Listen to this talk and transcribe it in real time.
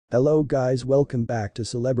Hello guys, welcome back to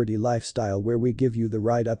Celebrity Lifestyle, where we give you the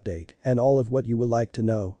right update and all of what you would like to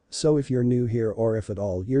know. So if you're new here, or if at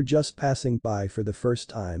all you're just passing by for the first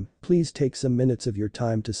time, please take some minutes of your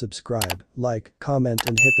time to subscribe, like, comment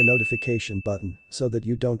and hit the notification button so that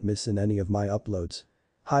you don't miss in any of my uploads.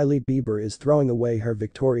 Hailey Bieber is throwing away her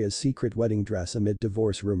Victoria's Secret wedding dress amid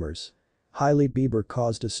divorce rumors. Hailey Bieber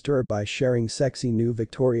caused a stir by sharing sexy new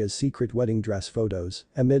Victoria's Secret wedding dress photos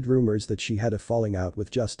amid rumors that she had a falling out with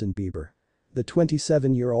Justin Bieber. The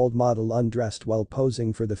 27-year-old model undressed while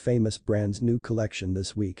posing for the famous brand's new collection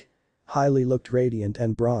this week. Hailey looked radiant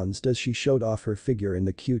and bronzed as she showed off her figure in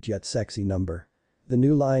the cute yet sexy number. The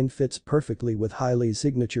new line fits perfectly with Hailey's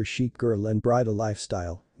signature chic girl and bridal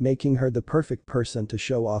lifestyle, making her the perfect person to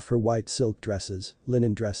show off her white silk dresses,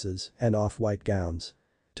 linen dresses, and off-white gowns.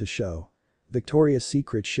 To show. Victoria's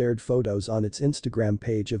Secret shared photos on its Instagram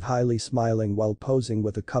page of Hailey smiling while posing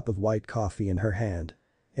with a cup of white coffee in her hand.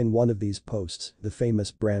 In one of these posts, the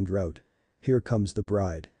famous brand wrote, "Here comes the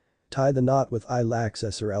bride. Tie the knot with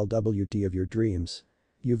ILAXS or LWT of your dreams.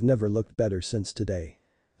 You've never looked better since today."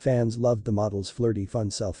 Fans loved the model's flirty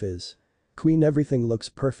fun self-is. "Queen, everything looks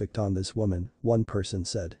perfect on this woman," one person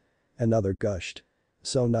said. Another gushed.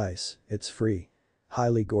 "So nice, it's free.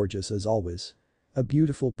 Hailey gorgeous as always. A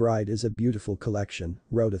beautiful bride is a beautiful collection,"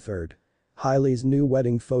 wrote a third. Hailey's new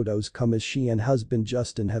wedding photos come as she and husband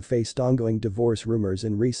Justin have faced ongoing divorce rumors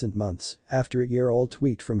in recent months after a year-old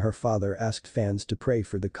tweet from her father asked fans to pray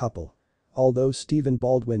for the couple. Although Stephen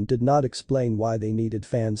Baldwin did not explain why they needed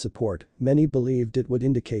fan support, many believed it would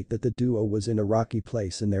indicate that the duo was in a rocky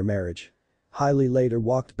place in their marriage. Hailey later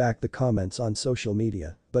walked back the comments on social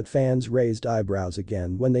media, but fans raised eyebrows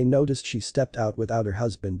again when they noticed she stepped out without her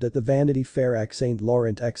husband at the Vanity Fair x St.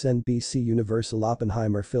 Laurent x NBC Universal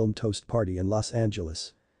Oppenheimer film toast party in Los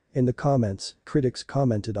Angeles. In the comments, critics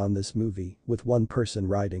commented on this movie, with one person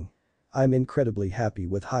writing, "I'm incredibly happy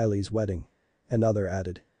with Hailey's wedding." Another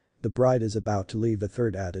added, "The bride is about to leave." A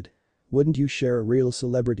third added, "Wouldn't you share a real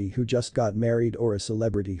celebrity who just got married or a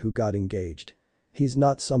celebrity who got engaged? He's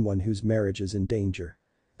not someone whose marriage is in danger."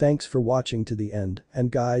 Thanks for watching to the end,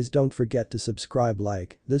 and guys, don't forget to subscribe,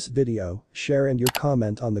 like this video, share and your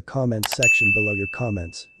comment on the comments section below. Your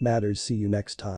comments matters. See you next time.